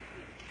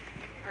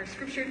Our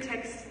scripture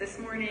text this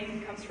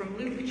morning comes from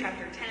Luke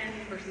chapter 10,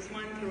 verses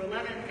 1 through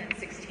 11 and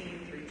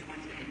 16 through 20.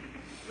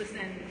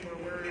 Listen for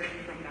a word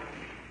from God.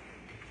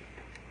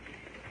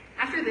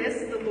 After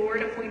this, the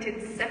Lord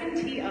appointed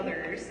 70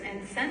 others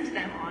and sent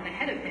them on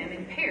ahead of him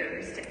in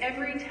pairs to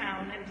every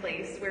town and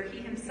place where he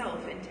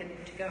himself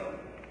intended to go.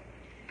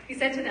 He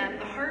said to them,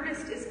 "The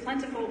harvest is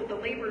plentiful, but the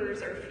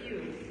laborers are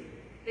few.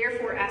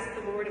 Therefore ask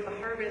the Lord of the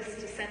harvest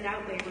to send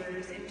out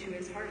laborers into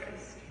his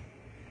harvest.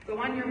 Go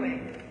on your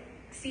way.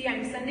 See, I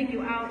am sending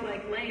you out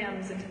like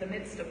lambs into the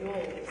midst of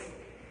wolves.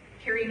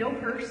 Carry no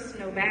purse,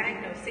 no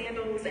bag, no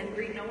sandals, and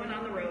greet no one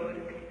on the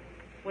road.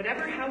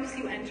 Whatever house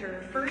you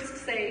enter,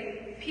 first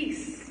say,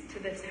 'Peace' to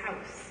this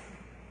house.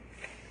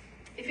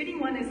 If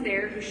anyone is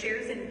there who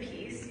shares in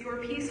peace, your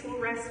peace will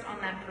rest on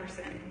that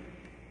person.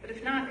 But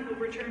if not, it will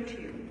return to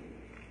you.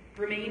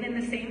 Remain in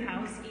the same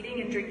house,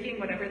 eating and drinking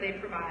whatever they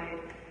provide,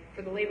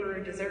 for the laborer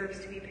deserves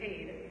to be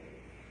paid.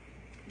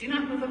 Do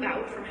not move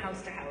about from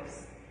house to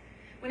house.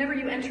 Whenever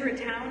you enter a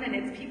town and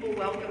its people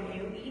welcome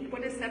you, eat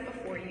what is set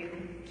before you,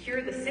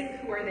 cure the sick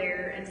who are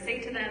there, and say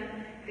to them,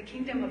 'The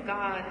kingdom of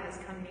God has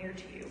come near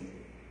to you.'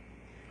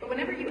 But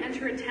whenever you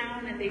enter a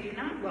town and they do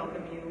not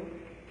welcome you,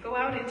 go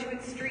out into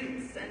its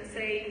streets and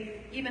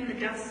say, 'Even the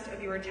dust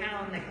of your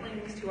town that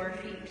clings to our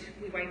feet,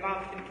 we wipe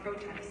off in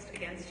protest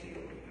against you.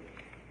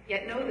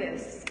 Yet know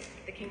this,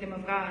 the kingdom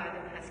of God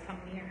has come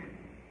near.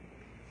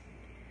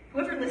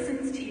 Whoever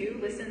listens to you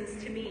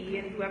listens to me,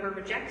 and whoever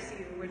rejects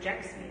you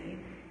rejects me,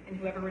 and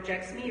whoever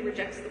rejects me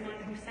rejects the one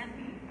who sent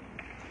me.'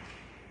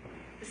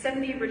 The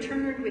 70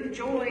 returned with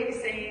joy,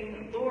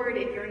 saying, 'Lord,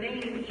 in your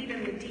name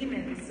even the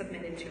demons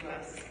submitted to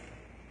us.'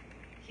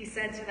 He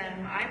said to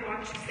them, 'I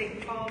watched Satan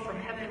fall from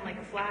heaven like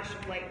a flash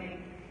of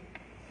lightning.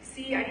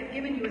 See, I have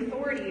given you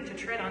authority to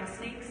tread on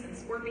snakes and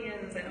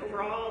scorpions and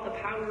over all the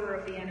power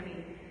of the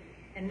enemy,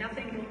 and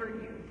nothing will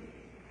hurt you.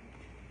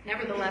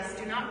 Nevertheless,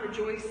 do not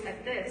rejoice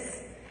at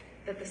this,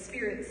 that the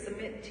spirits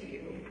submit to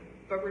you,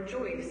 but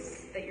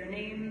rejoice that your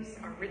names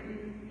are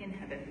written in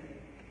heaven.'"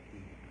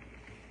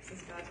 This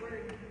is God's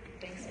word.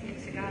 Thanks be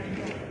to God.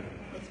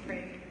 Let's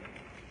pray.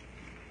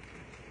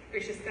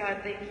 Gracious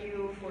God, thank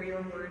you for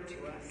your word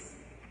to us.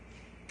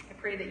 I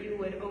pray that you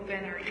would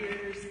open our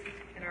ears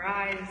and our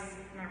eyes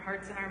and our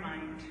hearts and our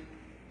mind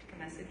to the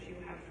message you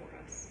have for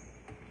us.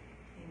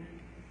 Amen.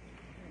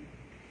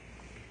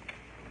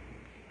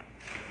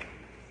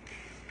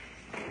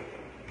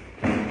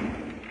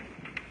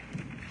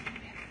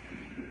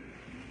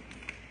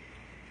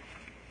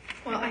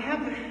 Well, I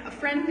have a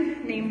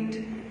friend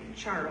named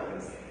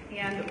Charles,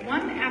 and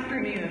one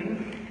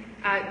afternoon,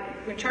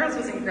 when Charles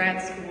was in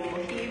grad school,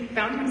 he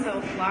found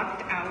himself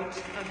locked out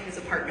of his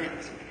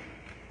apartment.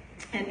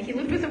 And he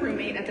lived with a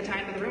roommate at the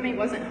time, but the roommate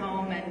wasn't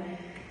home, and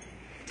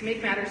to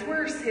make matters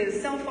worse,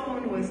 his cell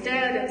phone was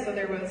dead, and so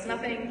there was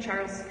nothing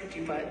Charles could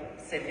do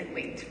but sit and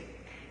wait.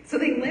 So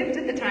they lived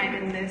at the time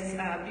in this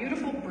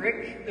beautiful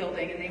brick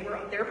building,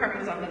 and their apartment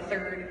was on the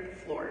 3rd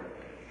floor.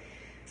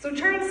 So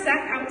Charles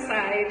sat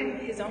outside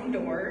his own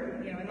door,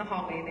 in the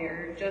hallway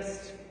there,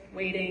 just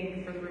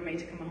waiting for the roommate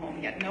to come home.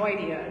 He had no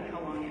idea how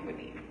long it would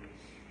be.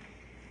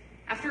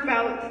 After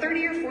about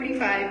 30 or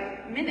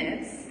 45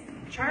 minutes,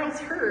 Charles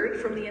heard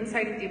from the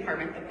inside of the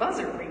apartment the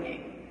buzzer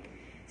ringing.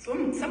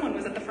 So someone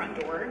was at the front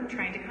door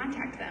trying to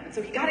contact them. And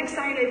so he got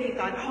excited. He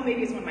thought, oh,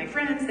 maybe it's one of my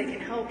friends. They can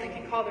help. They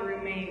can call the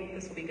roommate.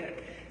 This will be good.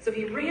 So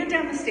he ran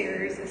down the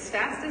stairs as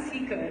fast as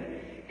he could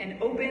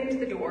and opened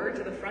the door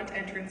to the front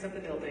entrance of the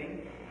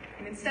building.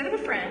 And instead of a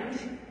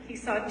friend, he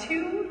saw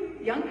 2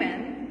 young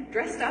men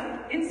dressed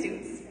up in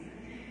suits,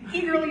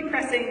 eagerly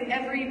pressing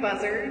every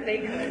buzzer they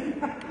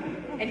could.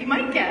 And you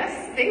might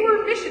guess, they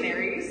were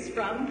missionaries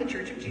from the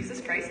Church of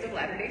Jesus Christ of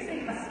Latter-day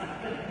Saints.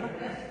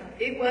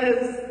 It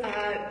was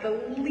the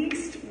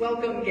least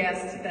welcome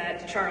guest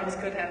that Charles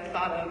could have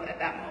thought of at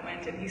that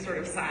moment, and he sort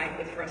of sighed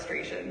with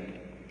frustration.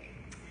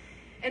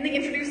 And they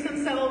introduced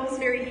themselves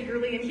very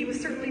eagerly, and he was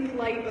certainly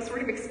polite, but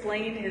sort of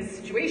explained his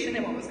situation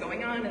and what was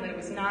going on, and that it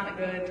was not a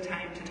good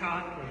time to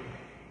talk.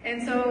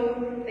 And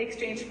so they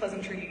exchanged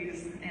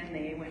pleasantries, and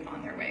they went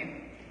on their way.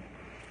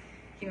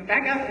 He went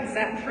back up and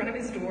sat in front of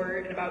his door,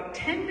 and about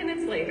 10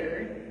 minutes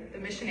later, the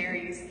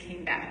missionaries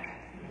came back.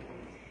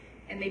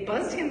 And they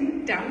buzzed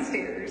him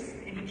downstairs,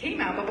 and he came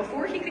out, but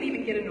before he could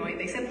even get annoyed,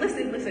 they said,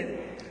 listen,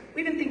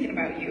 we've been thinking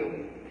about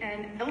you.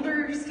 And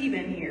Elder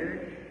Stephen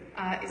here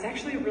is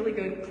actually a really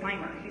good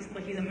climber.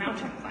 He's a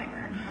mountain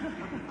climber.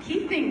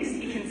 He thinks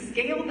he can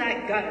scale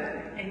that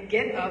gutter and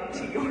get up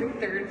to your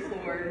 3rd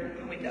floor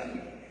window.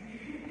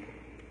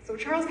 So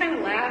Charles kind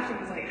of laughed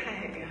and was like,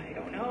 I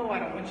don't know, I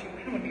don't want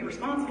to be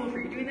responsible for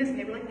you doing this. And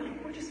they were like, no,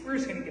 we're just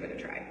going to give it a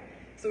try.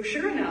 So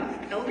sure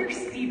enough, Elder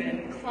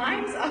Stephen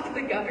climbs up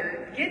the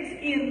gutter, gets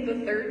in the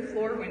 3rd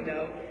floor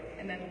window,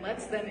 and then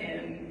lets them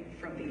in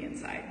from the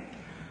inside.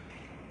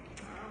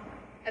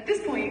 At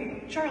this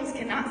point, Charles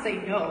cannot say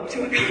no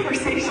to a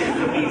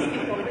conversation with these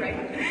people, right?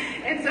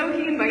 And so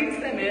he invites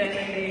them in,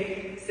 and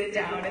they sit sit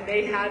down, and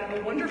they had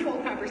a wonderful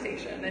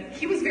conversation. And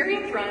he was very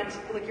upfront,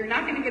 like, you're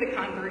not going to get a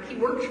convert. He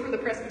worked for the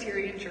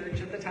Presbyterian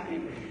Church at the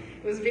time.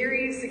 He was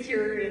very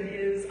secure in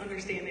his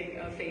understanding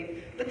of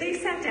faith. But they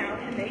sat down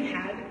and they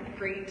had a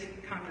great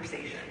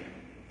conversation.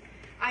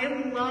 I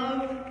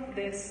love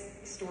this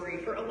story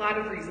for a lot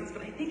of reasons,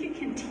 but I think it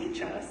can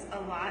teach us a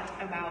lot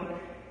about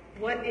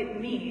what it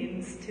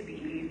means to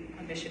be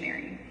a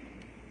missionary.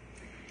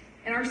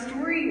 And our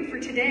story for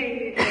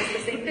today is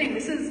the same thing.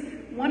 This is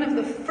one of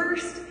the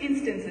first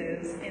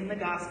instances in the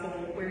gospel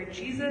where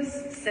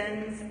Jesus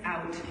sends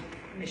out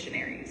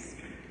missionaries.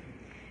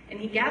 And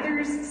he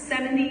gathers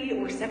 70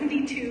 or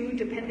 72,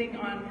 depending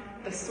on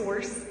the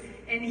source,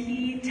 and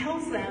he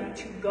tells them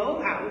to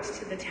go out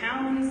to the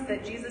towns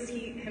that Jesus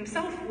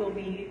himself will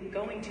be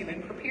going to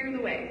and prepare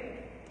the way.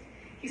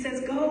 He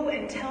says, go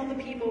and tell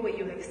the people what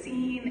you have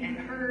seen and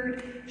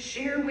heard,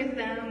 share with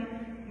them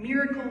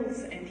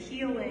miracles and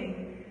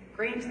healing,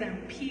 grant them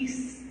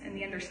peace and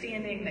the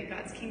understanding that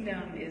God's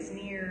kingdom is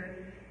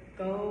near.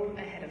 Go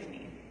ahead of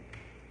me.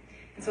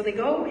 And so they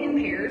go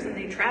in pairs and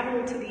they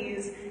travel to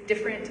these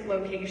different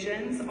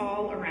locations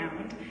all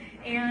around,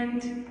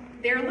 and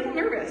they're a little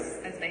nervous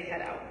as they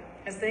head out,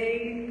 as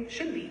they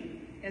should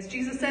be. As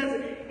Jesus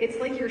says, it's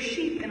like you're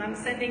sheep and I'm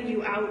sending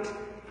you out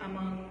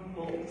among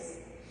wolves.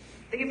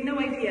 They have no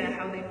idea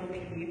how they will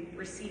be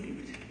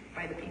received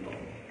by the people.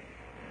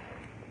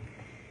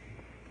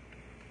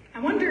 I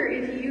wonder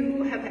if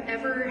you have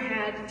ever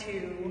had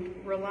to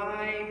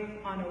rely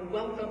on a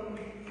welcome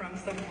from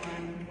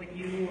someone when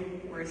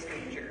you were a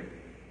stranger.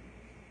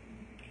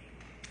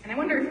 And I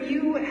wonder if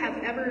you have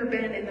ever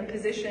been in the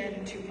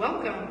position to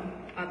welcome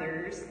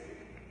others,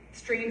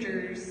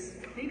 strangers,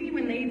 maybe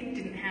when they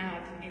didn't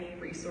have any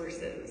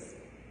resources.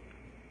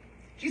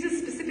 Jesus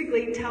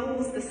specifically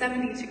tells the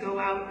 70 to go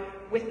out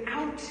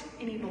without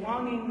any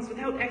belongings,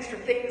 without extra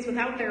things,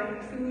 without their own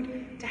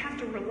food, to have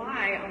to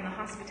rely on the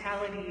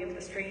hospitality of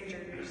the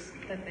strangers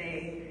that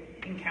they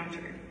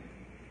encounter.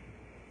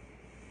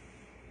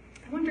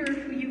 I wonder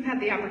who you've had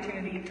the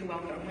opportunity to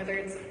welcome, whether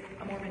it's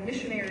a Mormon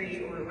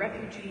missionary or a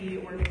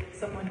refugee or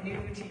someone new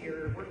to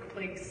your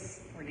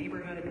workplace or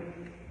neighborhood.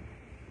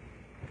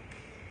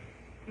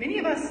 Many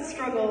of us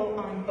struggle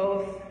on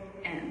both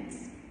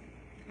ends.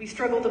 We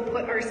struggle to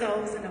put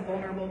ourselves in a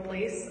vulnerable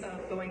place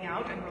of going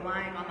out and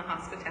relying on the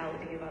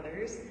hospitality of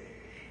others.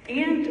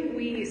 And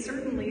we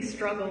certainly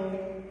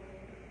struggle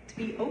to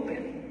be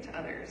open to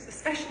others,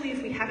 especially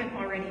if we haven't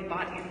already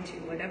bought into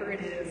whatever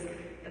it is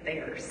that they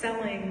are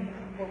selling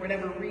or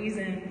whatever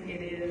reason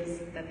it is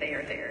that they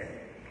are there.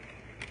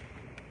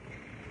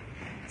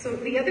 So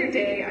the other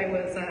day I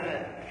was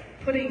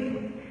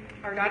putting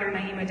our daughter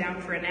Naima down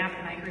for a nap,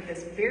 and I heard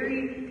this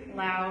very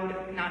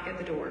loud knock at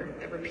the door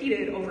that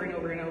repeated over and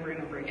over and over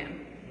and over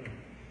again.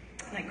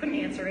 And I couldn't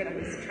answer it. I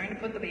was trying to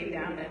put the baby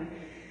down,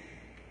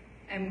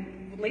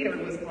 and later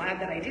was glad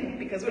that I didn't,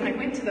 because when I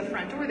went to the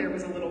front door, there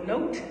was a little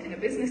note and a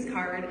business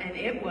card, and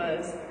it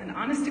was an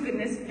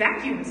honest-to-goodness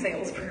vacuum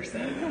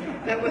salesperson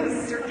that was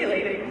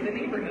circulating the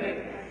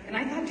neighborhood. And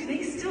I thought, do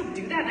they still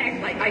do that?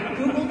 And I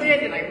Googled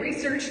it and I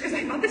researched, because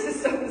I thought this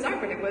is so bizarre,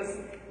 but it was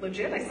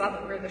legit. I saw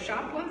where the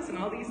shop was and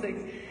all these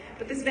things.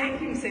 But this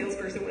vacuum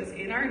salesperson was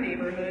in our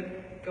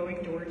neighborhood,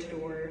 going door to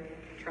door,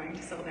 trying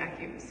to sell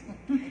vacuums.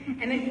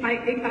 And then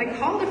I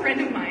called a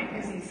friend of mine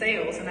who's in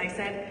sales, and I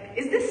said,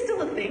 is this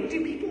still a thing?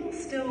 Do people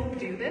still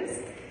do this?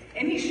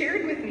 And he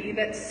shared with me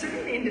that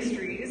certain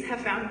industries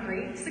have found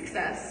great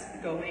success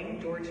going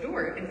door to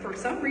door. And for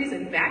some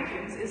reason,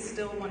 vacuums is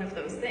still one of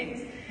those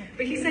things.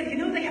 But he said,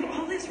 they have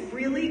all this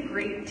really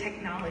great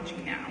technology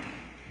now.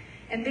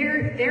 And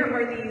there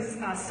are these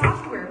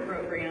software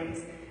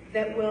programs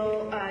that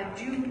will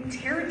do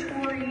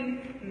territory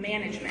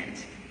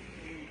management.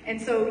 And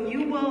so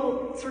you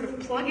will sort of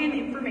plug in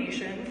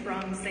information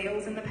from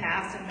sales in the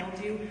past, and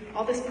they'll do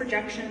all this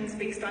projections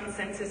based on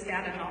census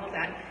data and all of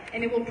that.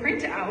 And it will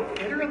print out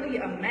literally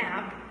a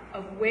map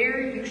of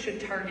where you should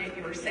target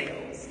your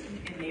sales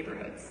in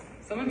neighborhoods.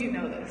 Some of you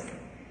know this.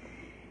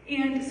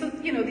 And so,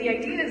 the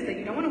idea is that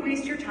you don't want to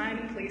waste your time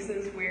in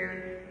places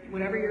where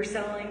whatever you're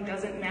selling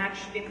doesn't match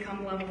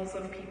income levels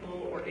of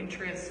people or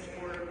interest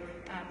or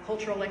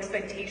cultural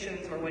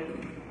expectations or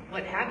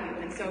what have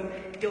you. And so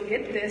you'll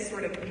get this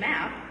sort of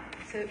map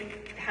to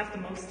have the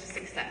most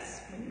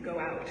success when you go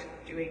out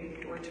doing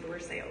door-to-door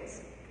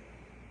sales.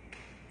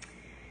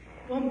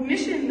 Well,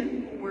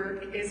 mission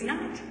work is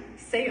not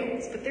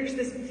sales, but there's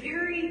this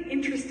very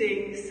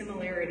interesting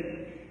similarity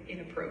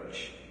in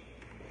approach,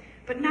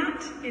 but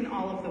not in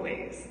all of the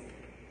ways.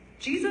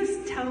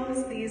 Jesus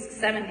tells these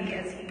 70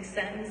 as he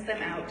sends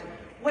them out,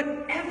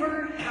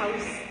 whatever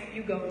house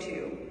you go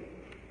to,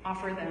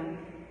 offer them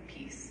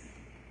peace.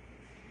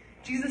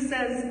 Jesus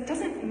says it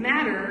doesn't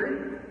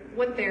matter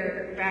what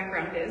their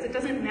background is. It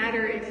doesn't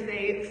matter if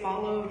they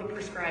follow the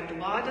prescribed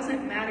law. It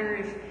doesn't matter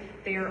if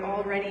they are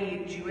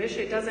already Jewish.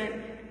 It doesn't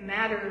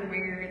matter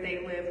where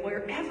they live.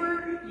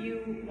 Wherever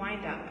you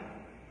wind up,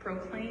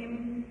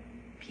 proclaim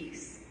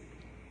peace.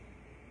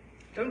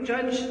 Don't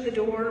judge the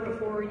door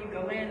before you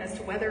go in as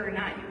to whether or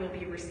not you will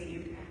be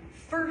received.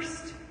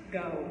 First,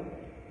 go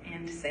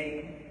and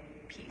say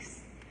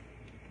peace.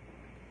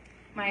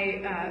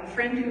 My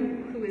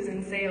friend who is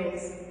in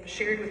sales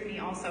shared with me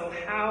also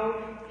how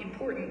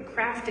important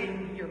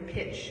crafting your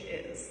pitch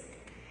is.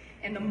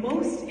 And the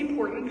most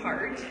important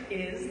part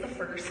is the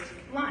first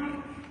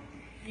line.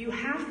 You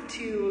have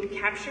to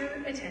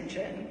capture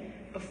attention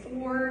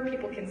before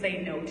people can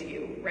say no to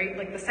you, right?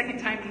 Like the second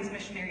time these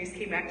missionaries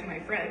came back to my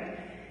friend,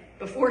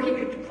 before he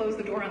could close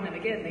the door on them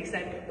again, they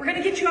said, "We're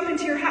going to get you up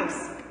into your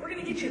house. We're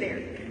going to get you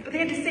there." But they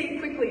had to say it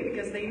quickly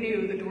because they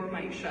knew the door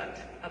might shut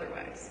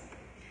otherwise.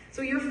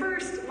 So your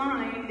first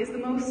line is the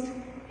most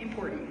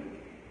important.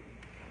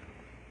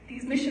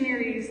 These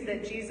missionaries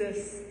that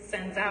Jesus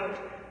sends out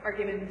are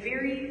given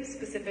very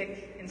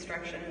specific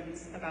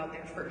instructions about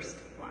their first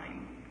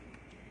line.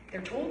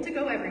 They're told to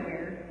go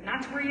everywhere,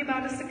 not to worry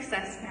about a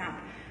success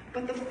map,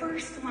 but the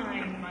first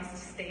line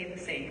must stay the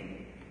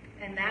same,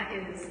 and that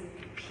is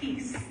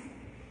peace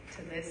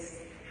to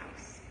this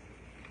house.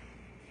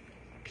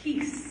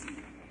 Peace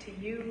to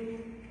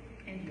you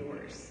and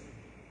yours.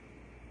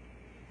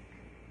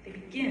 They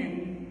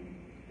begin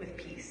with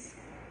peace.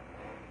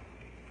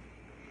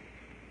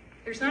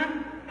 There's not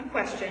a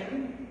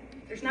question.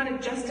 There's not a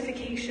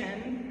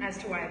justification as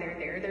to why they're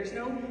there. There's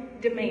no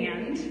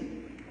demand.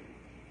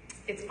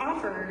 It's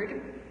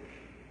offered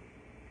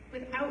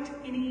without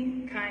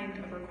any kind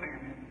of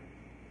requirement.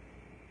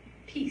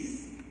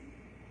 Peace.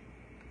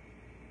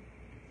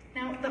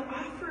 Now, the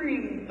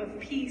offering of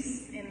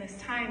peace in this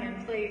time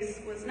and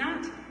place was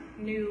not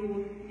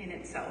new in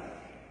itself.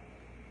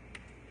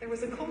 There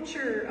was a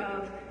culture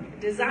of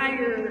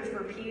desire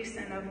for peace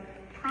and of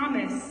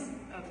promise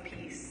of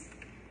peace.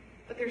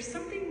 But there's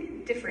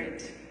something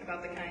different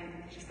about the kind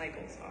the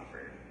disciples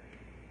offer.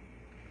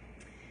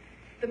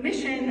 The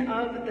mission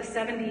of the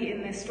 70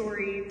 in this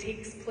story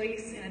takes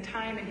place in a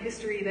time in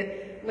history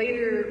that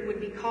later would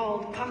be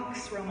called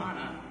Pax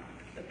Romana,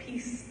 the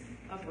peace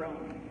of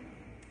Rome.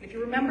 If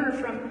you remember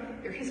from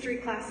your history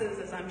classes,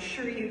 as I'm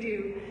sure you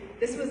do,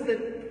 this was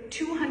the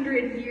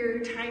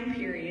 200-year time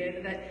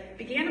period that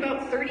began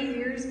about 30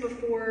 years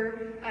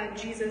before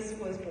Jesus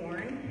was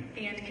born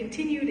and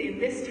continued in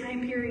this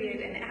time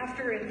period and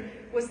after, and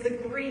was the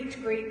great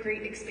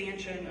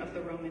expansion of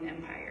the Roman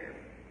Empire.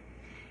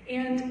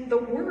 And the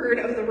word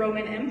of the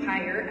Roman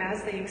Empire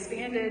as they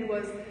expanded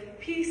was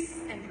peace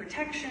and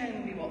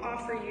protection we will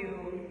offer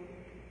you,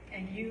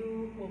 and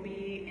you will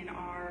be in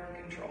our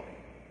control.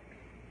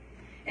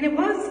 And it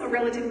was a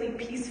relatively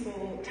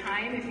peaceful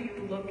time if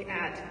you look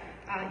at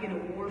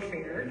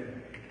warfare.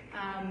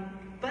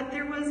 But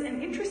there was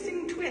an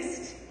interesting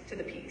twist to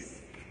the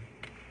peace.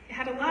 It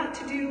had a lot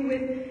to do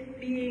with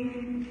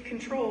being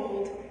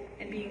controlled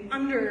and being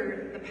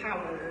under the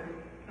power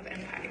of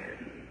empire.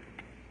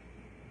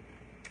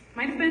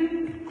 Might have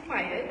been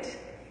quiet,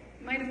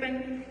 might have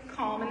been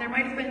calm, and there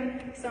might have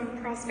been some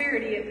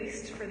prosperity, at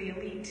least for the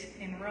elite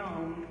in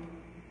Rome.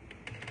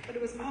 But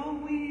it was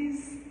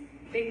always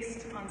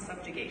based on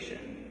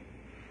subjugation.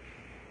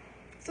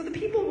 So the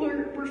people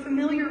were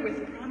familiar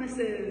with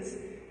promises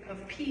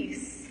of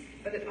peace,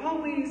 but it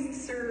always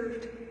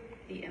served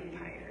the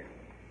empire.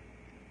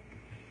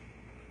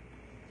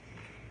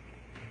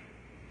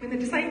 When the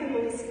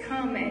disciples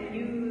come and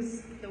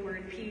use the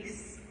word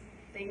peace,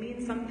 they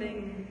mean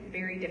something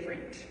very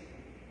different.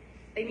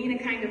 They mean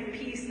a kind of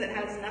peace that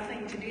has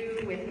nothing to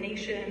do with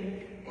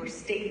nation or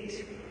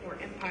state or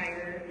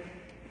empire.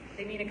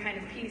 They mean a kind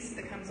of peace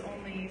that comes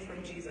only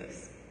from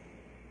Jesus.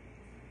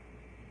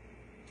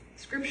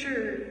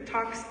 Scripture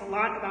talks a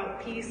lot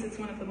about peace. It's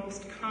one of the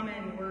most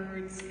common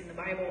words in the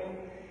Bible.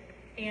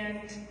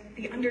 And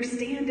the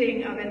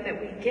understanding of it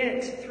that we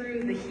get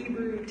through the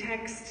Hebrew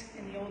text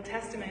in the Old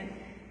Testament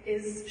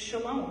is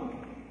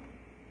shalom.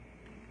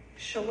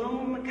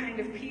 Shalom, a kind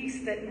of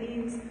peace that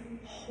means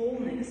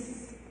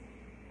wholeness,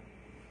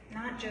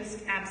 not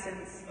just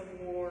absence of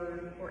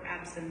war or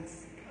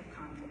absence of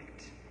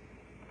conflict,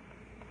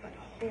 but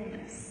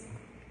wholeness.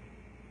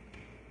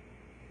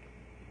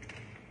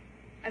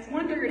 I've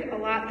wondered a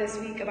lot this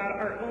week about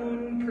our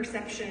own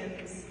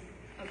perceptions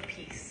of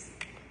peace.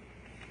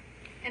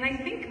 And I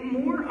think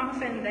more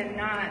often than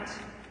not,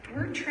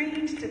 we're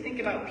trained to think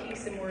about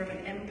peace in more of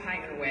an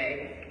empire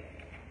way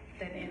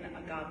than in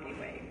a godly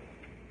way.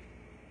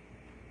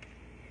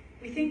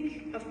 We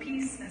think of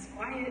peace as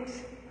quiet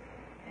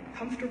and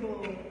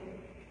comfortable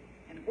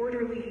and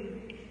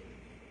orderly.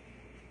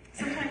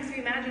 Sometimes we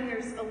imagine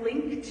there's a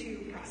link to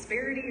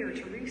prosperity or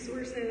to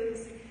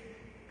resources.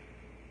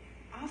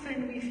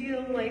 Often we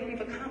feel like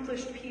we've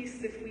accomplished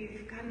peace if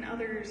we've gotten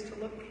others to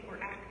look or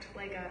act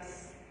like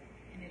us,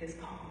 and it is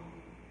calm.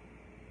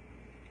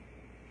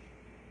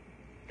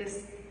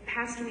 This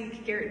past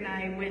week, Garrett and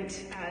I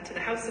went to the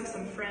house of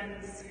some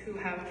friends who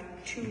have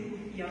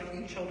 2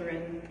 young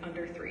children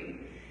under 3.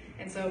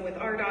 And so with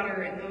our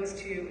daughter and those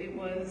 2, it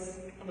was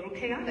a little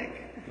chaotic.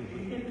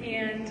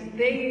 And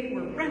they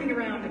were running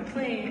around and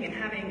playing and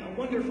having a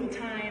wonderful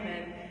time,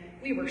 and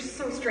we were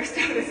so stressed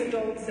out as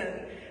adults. And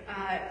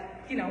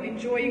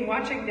enjoying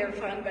watching their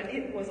fun, but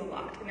it was a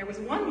lot. And there was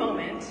one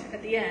moment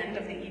at the end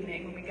of the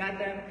evening when we got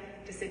them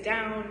to sit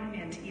down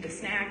and to eat a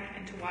snack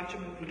and to watch a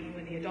movie,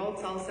 when the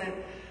adults all said,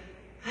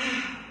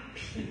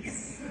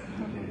 peace.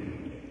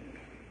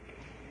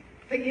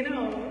 But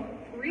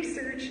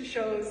research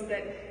shows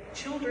that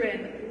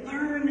children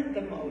learn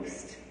the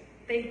most,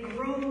 they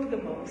grow the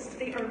most,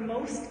 they are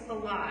most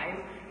alive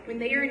when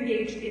they are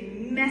engaged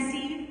in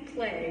messy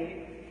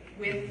play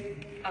with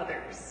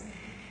others.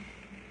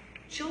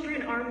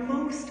 Children are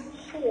most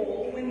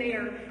whole when they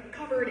are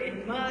covered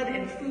in mud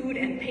and food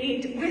and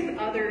paint with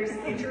others,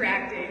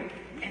 interacting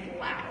and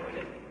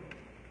loud.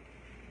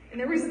 And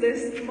there was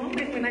this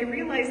moment when I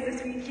realized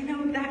this week,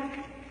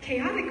 that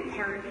chaotic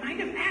part might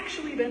have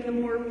actually been the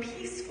more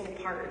peaceful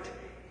part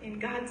in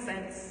God's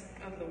sense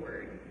of the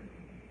word.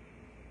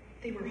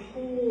 They were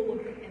whole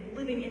and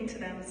living into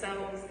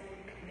themselves,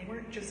 and they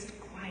weren't just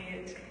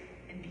quiet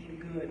and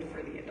being good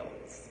for the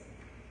adults.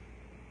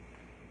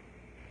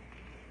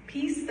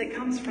 Peace that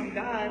comes from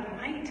God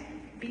might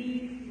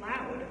be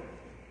loud.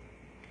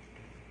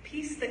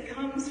 Peace that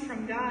comes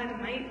from God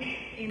might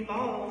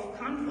involve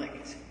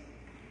conflict.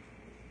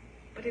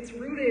 But it's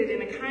rooted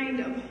in a kind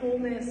of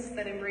wholeness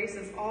that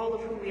embraces all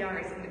of who we are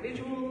as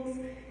individuals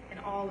and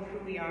all of who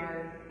we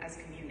are as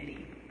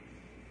community.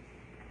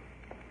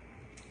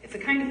 It's a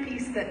kind of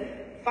peace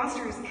that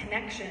fosters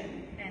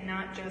connection and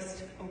not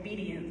just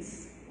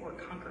obedience or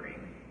conquering.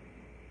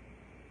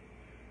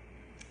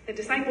 The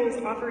disciples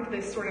offered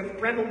this sort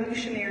of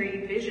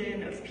revolutionary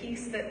vision of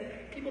peace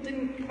that people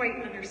didn't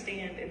quite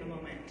understand in the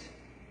moment.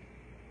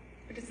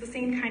 But it's the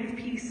same kind of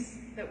peace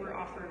that we're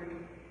offered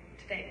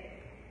today.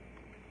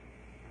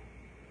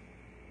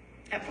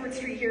 At Fort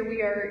Street here,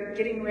 we are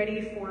getting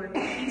ready for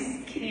Peace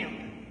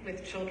Camp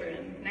with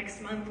children.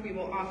 Next month, we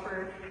will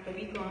offer a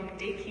week-long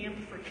day camp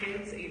for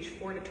kids age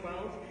 4 to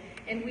 12.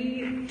 And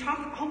we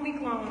talk all week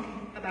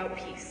long about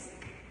peace.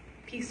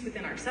 Peace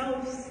within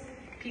ourselves,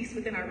 peace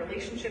within our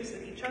relationships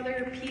with each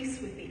other, peace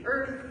with the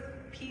earth,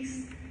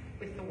 peace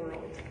with the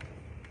world.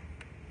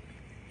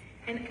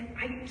 And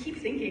I keep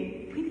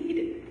thinking,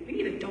 we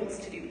need adults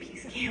to do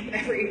Peace Camp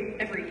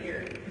every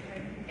year.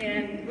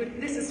 And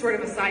this is sort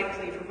of a side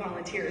plea for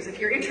volunteers. If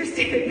you're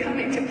interested in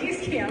coming to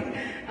Peace Camp,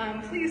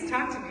 please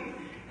talk to me.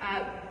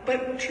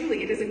 But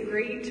truly, it is a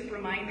great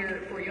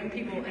reminder for young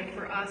people and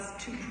for us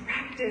to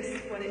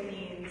practice what it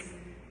means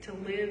to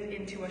live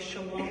into a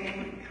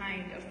shalom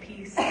kind of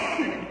peace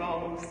that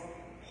involves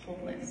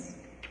wholeness.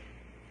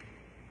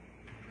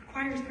 It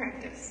requires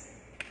practice.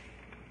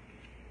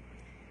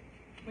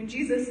 When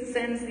Jesus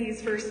sends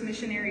these first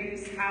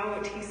missionaries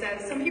out, he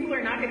says, some people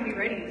are not going to be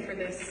ready for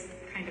this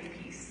kind of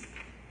peace.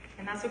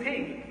 And that's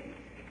okay.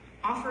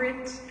 Offer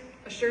it,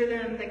 assure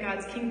them that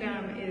God's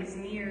kingdom is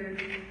near,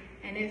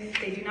 and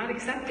if they do not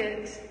accept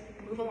it,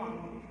 move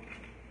along.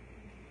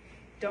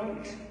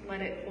 Don't let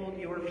it hold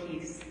your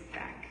peace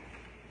back.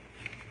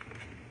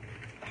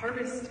 The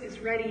harvest is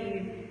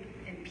ready,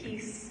 and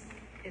peace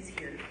is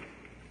here.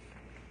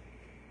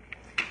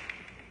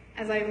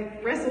 As I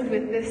wrestled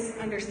with this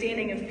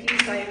understanding of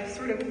peace, I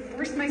sort of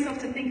forced myself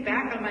to think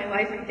back on my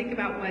life and think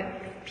about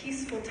what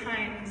peaceful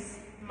times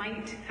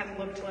might have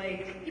looked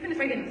like, even if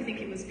I didn't think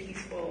it was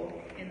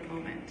peaceful in the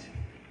moment.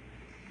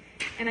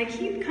 And I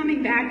keep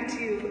coming back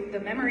to the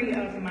memory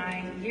of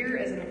my year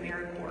as an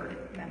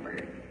AmeriCorps member.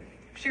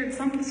 I've shared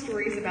some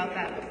stories about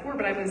that before,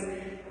 but I was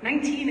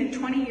 19 and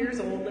 20 years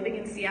old, living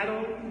in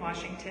Seattle,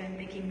 Washington,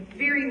 making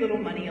very little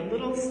money, a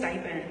little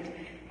stipend,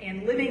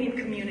 and living in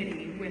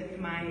community with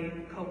my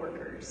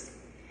coworkers.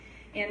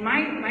 And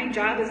my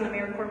job as an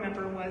AmeriCorps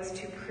member was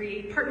to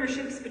create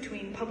partnerships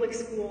between public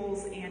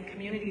schools and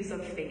communities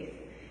of faith,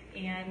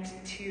 and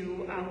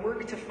to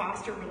work to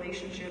foster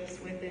relationships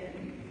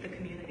within the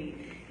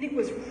community. And it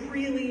was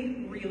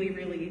really, really,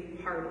 really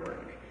hard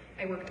work.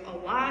 I worked a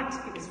lot.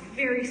 It was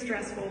very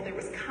stressful. There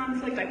was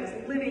conflict. I was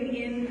living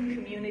in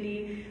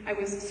community. I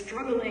was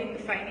struggling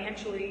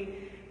financially.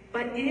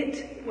 But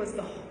it was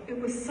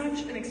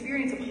such an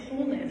experience of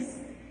wholeness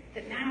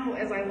that now,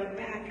 as I look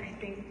back, I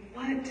think,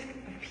 what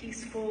a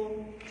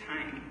peaceful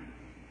time.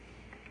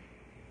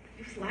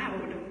 It was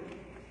loud.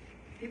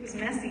 It was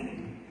messy.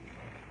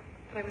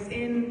 But I was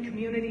in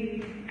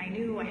community. I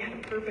knew I had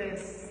a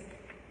purpose,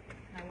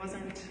 and I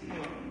wasn't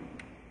alone.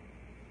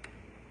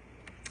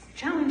 I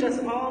challenge us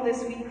all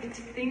this week to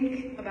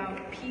think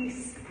about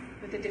peace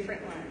with a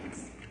different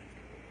lens.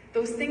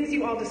 Those things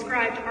you all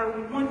described are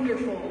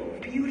wonderful,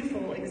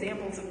 beautiful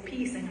examples of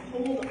peace, and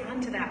hold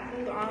on to that.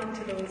 Hold on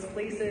to those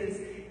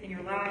places in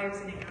your lives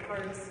and in your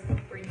hearts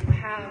where you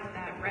have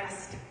that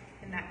rest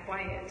and that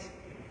quiet.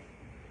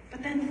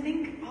 But then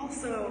think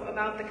also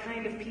about the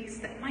kind of peace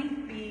that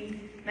might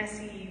be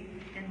messy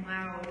and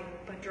loud,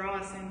 but draw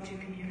us into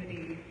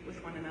community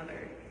with one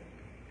another.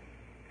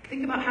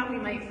 Think about how we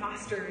might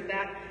foster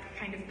that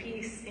kind of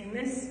peace in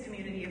this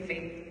community of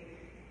faith,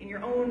 in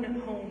your own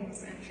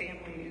homes and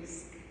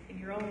families, in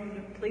your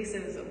own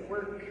places of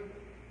work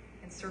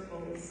and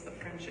circles of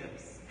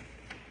friendships.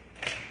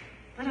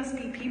 Let us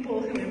be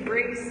people who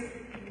embrace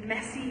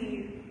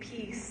messy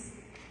peace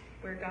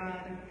where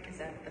God is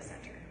at the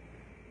center.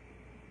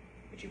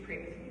 Would you pray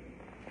with me?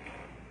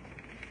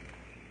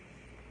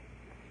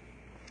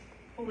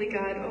 Holy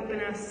God, open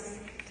us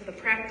to the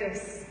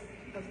practice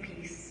of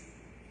peace,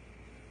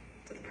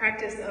 to the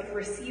practice of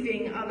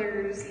receiving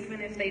others even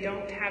if they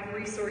don't have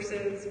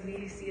resources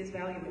we see as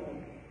valuable,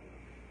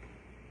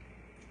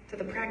 to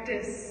the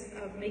practice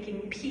of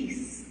making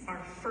peace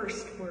our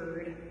first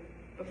word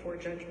before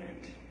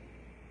judgment.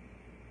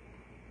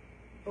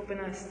 Open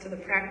us to the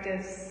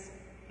practice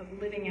of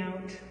living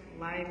out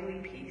lively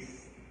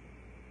peace.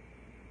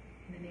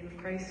 In the name of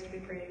Christ we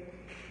pray.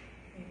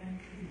 Amen.